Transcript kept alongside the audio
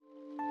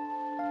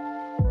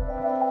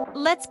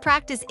Let's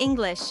practice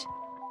English.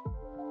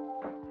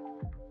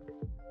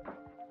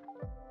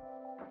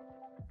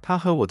 他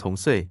和我同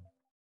岁。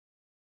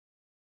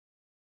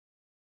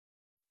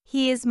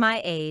He is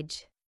my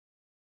age.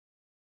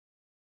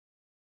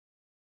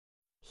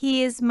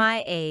 He is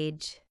my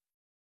age.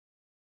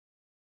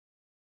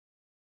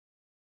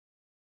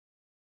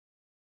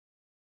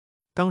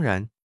 当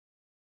然，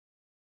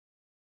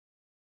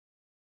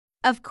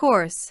 Of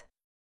course.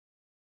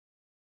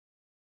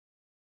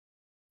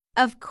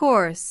 Of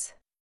course.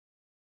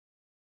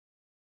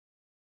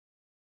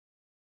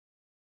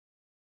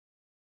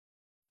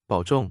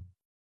 保重。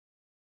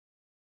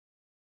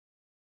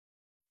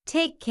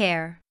Take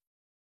care.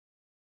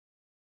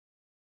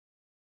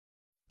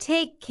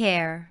 Take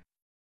care.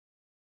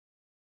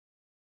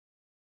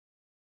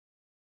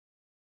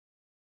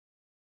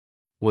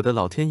 我的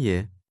老天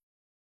爷！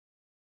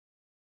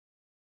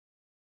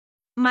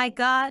 My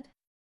God.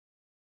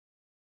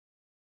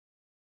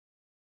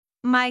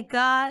 My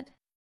God.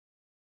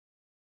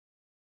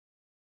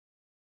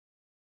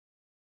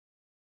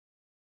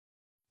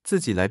 自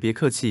己来，别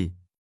客气。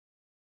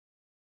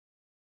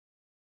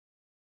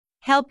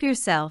 Help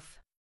yourself.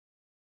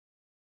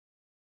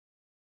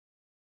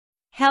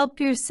 Help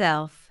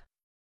yourself.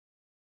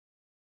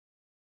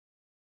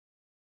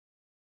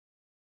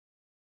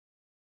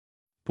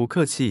 不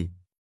客气。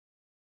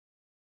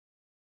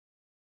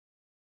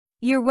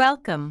 You're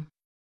welcome.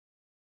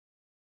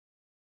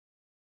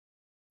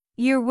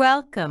 You're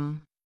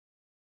welcome.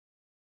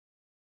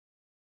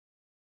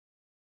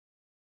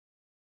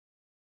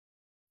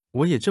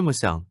 我也这么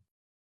想。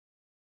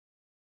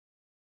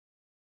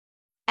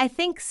 I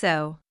think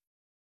so.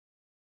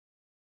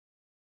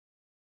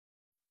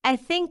 I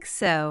think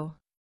so.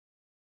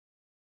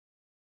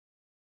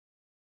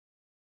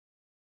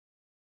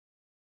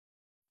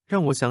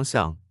 让我想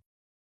想。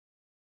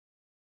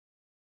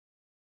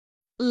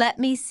 Let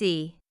me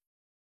see.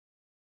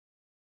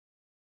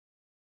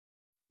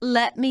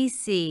 Let me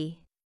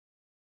see.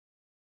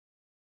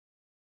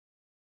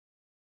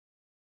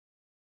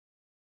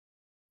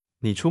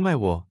 你出卖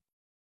我。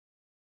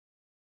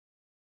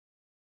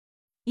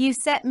 You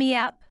set me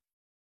up.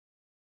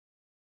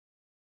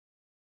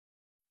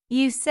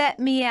 You set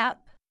me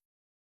up.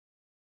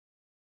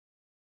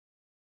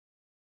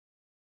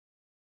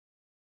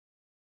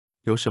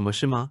 有什么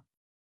事吗？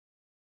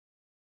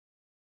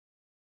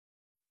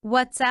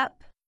 What's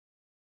up?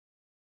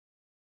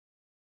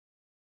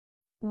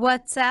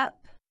 What's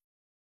up?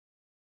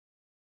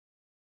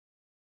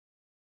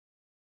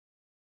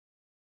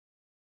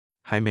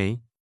 还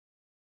没。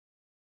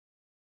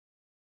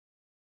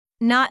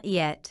 Not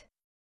yet.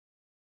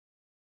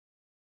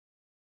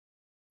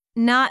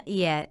 Not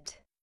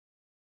yet.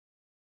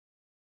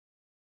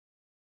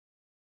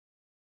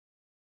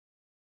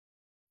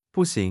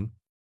 不行。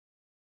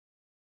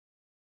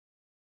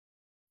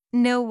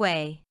 No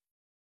way.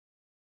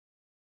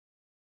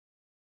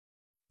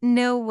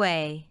 No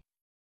way.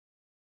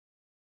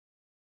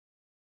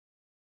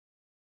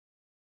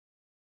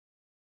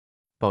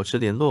 保持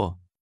联络。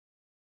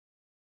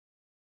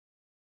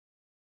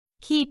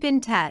 Keep in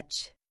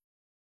touch.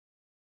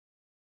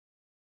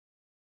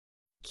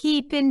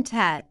 Keep in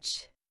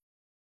touch.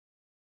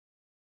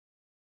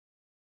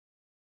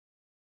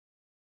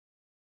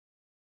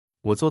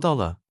 我做到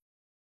了。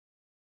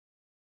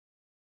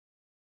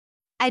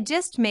 I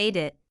just made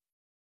it.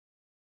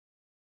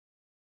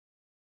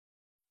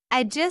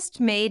 I just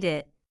made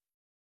it.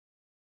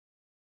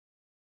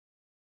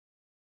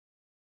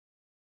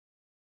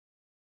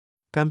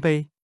 干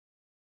杯。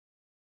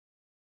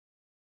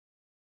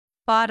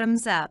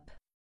 Bottoms up.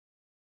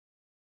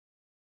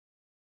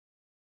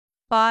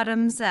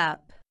 Bottoms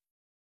up.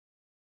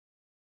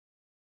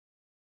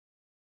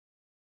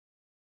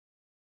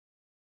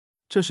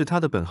 这是他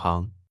的本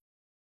行。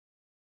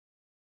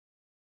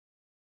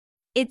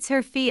 It's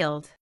her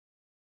field.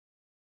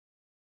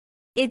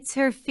 It's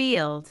her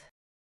field.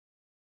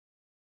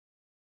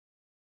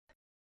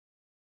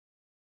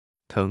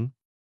 疼。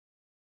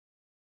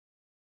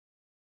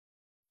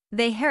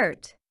 They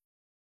hurt.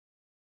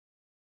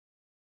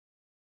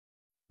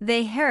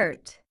 They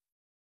hurt.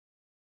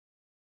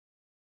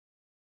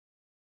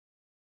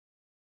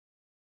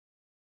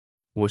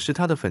 我是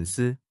他的粉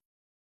丝。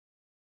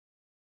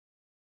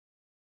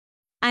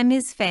 I'm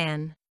his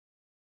fan.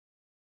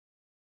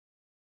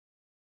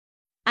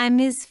 I'm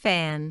his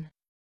fan.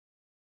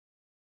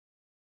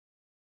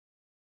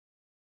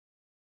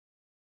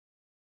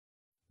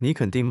 你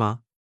肯定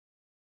吗？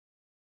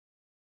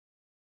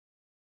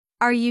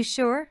 Are you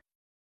sure?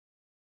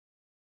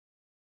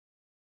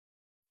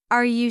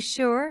 Are you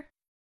sure?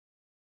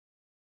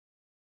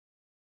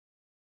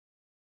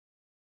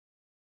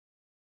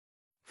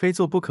 非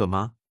做不可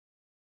吗？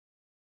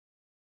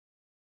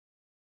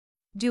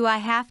 Do I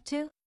have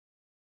to?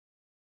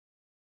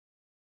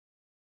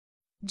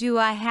 Do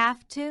I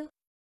have to?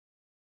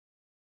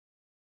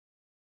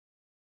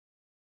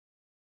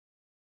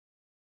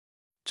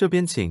 这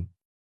边请。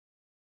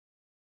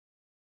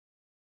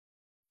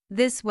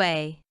 This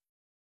way.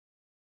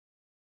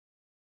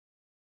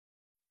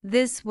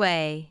 This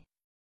way.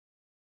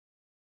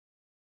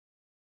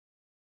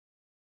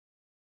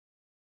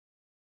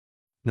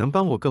 能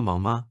帮我个忙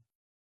吗？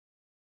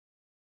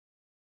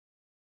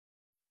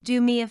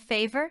 Do me a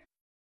favor?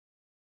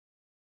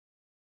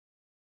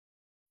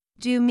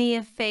 Do me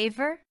a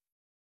favor?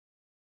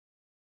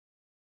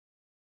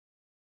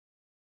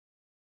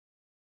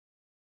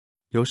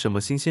 有什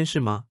么新鲜事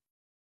吗？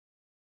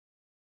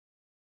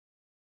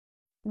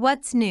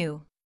 What's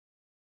new?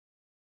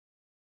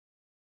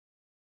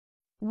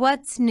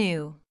 What's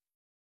new?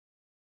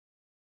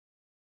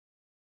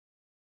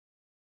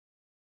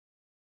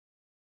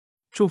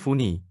 祝福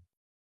你，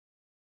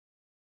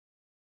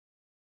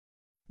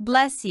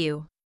 Bless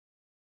you.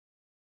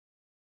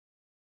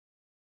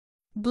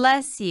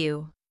 Bless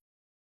you.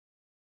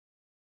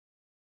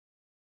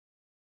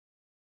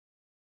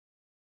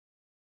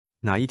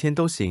 哪一天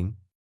都行。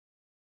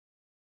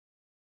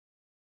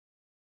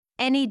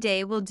 Any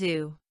day will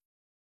do.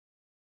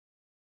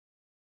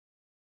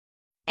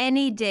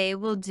 Any day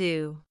will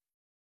do.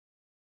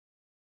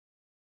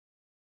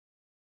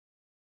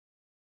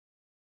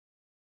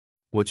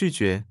 我拒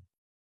绝，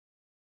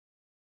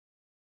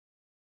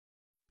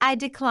 I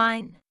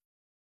decline.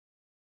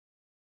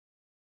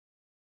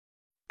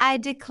 I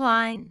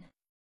decline.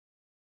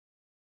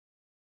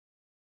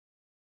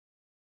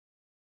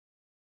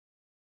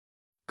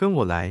 跟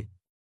我来。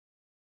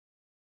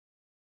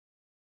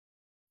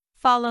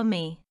 Follow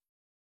me.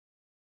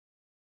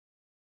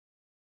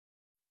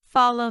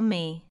 Follow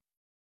me.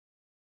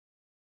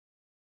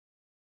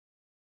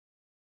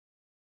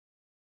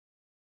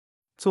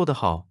 做得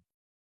好，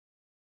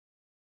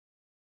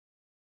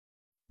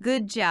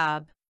 Good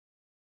job.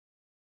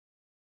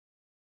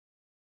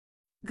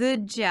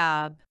 Good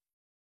job.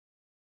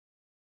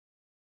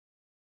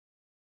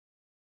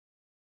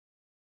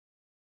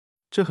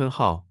 这很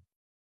好。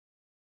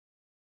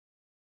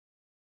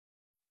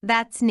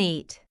 That's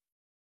neat.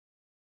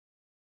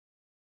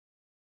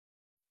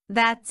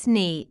 That's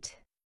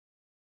neat.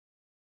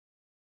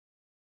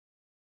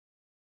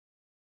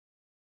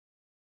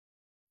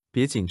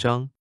 别紧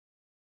张，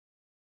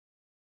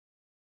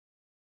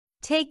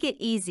 Take it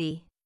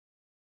easy.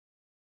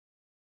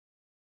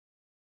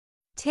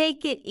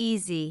 Take it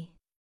easy.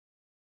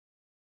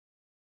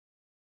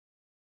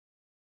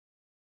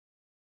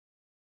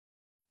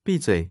 闭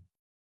嘴，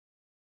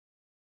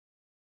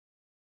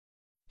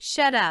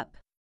 Shut up.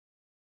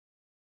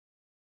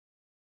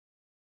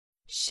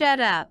 Shut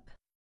up.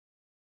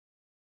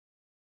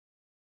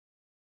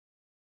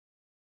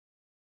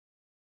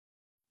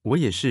 我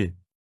也是。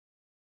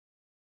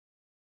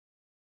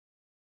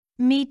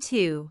 Me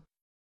too.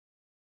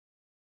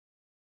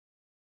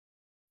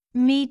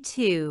 Me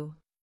too.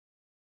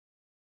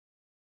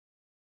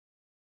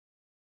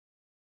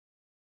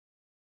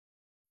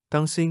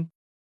 当心，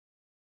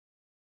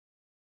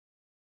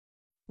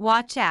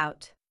 Watch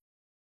out.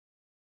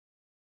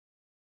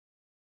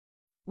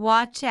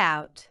 Watch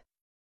out.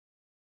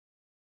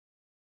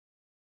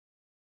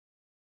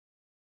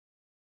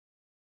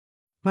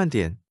 慢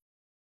点，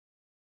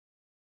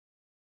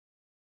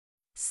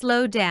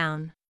 Slow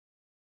down.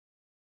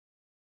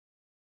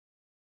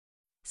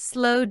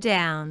 Slow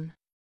down.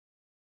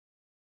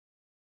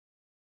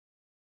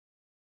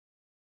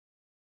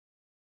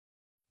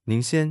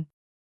 您先，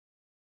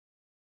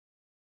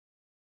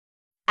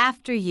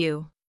 After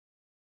you.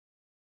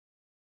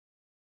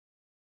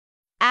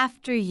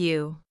 After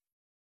you.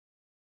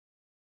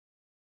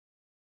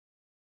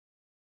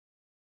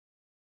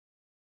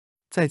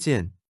 再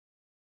见，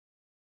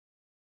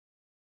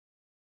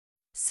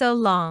 So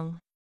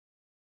long.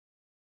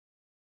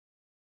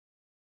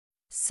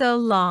 So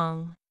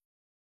long.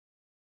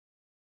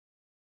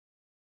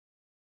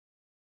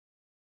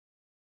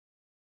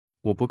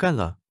 我不干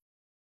了。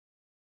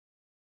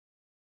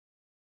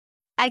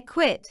 I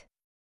quit.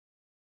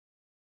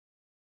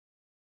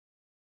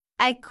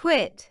 I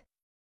quit.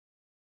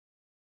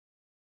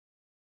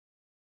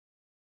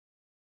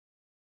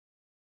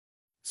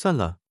 算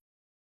了，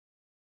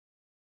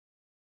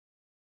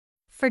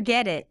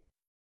 Forget it.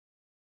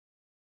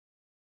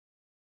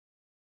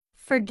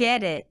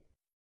 Forget it.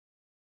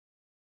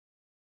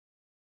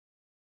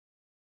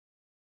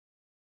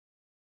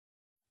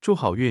 祝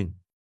好运，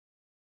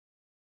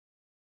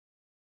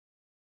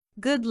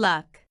 Good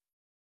luck.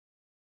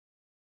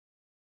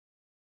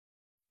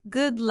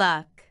 Good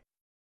luck.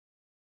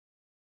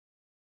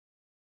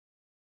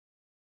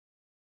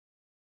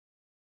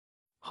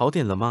 好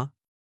点了吗？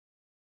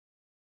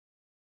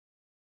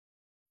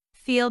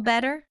 Feel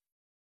better?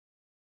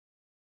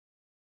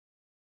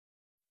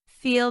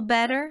 Feel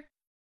better?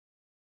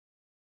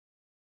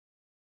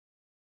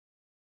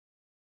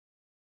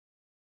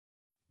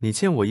 你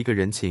欠我一个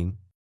人情。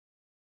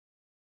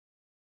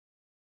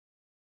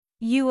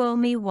 You owe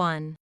me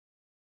one.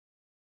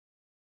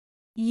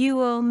 You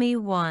owe me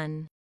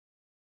one.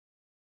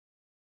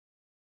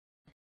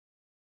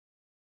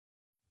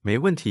 没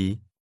问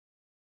题，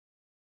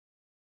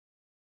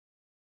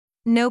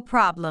 No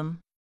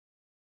problem.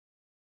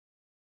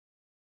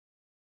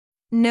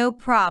 No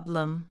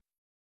problem.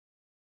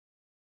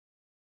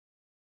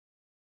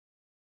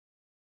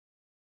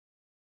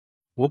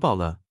 我饱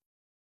了。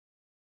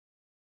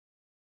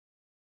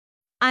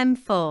 I'm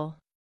full.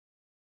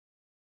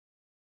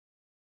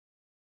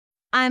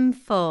 I'm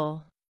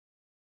full.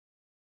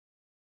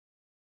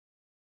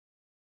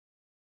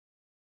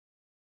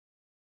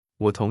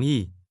 我同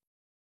意。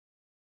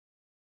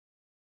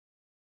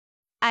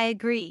I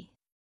agree.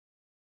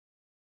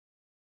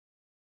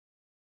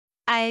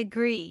 I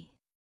agree.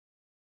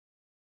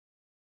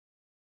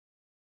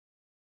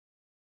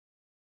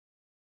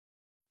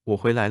 我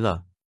回来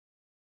了。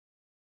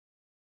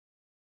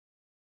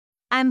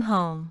I'm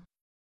home.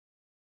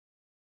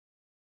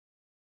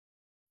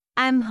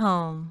 I'm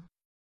home.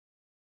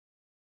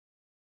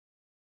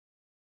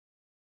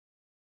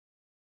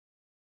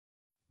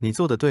 你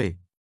做得对。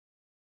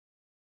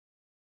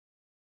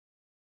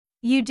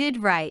You did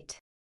right.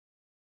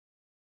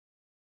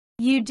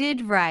 You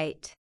did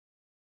right.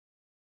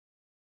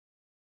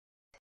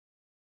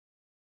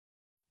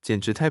 简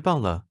直太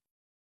棒了。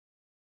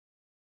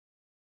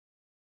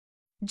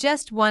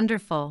Just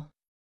wonderful.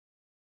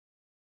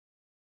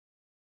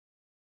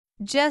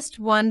 Just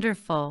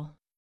wonderful.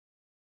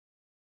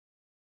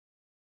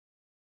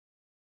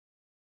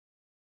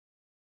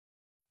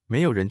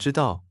 没有人知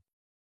道。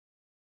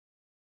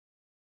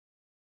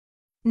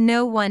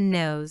No one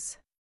knows.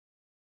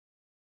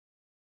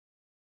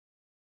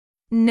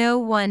 No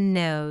one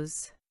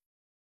knows.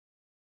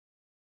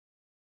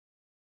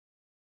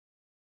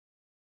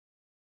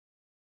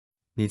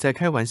 你在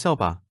开玩笑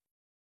吧？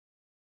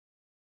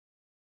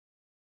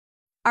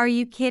 Are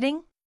you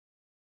kidding?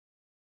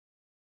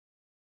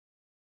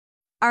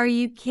 Are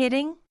you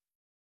kidding?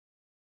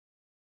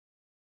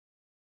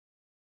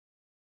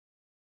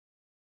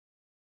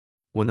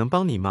 我能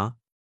帮你吗？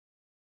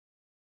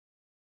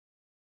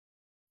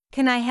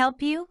 Can I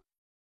help you?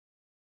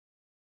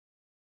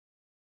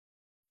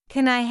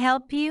 Can I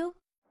help you?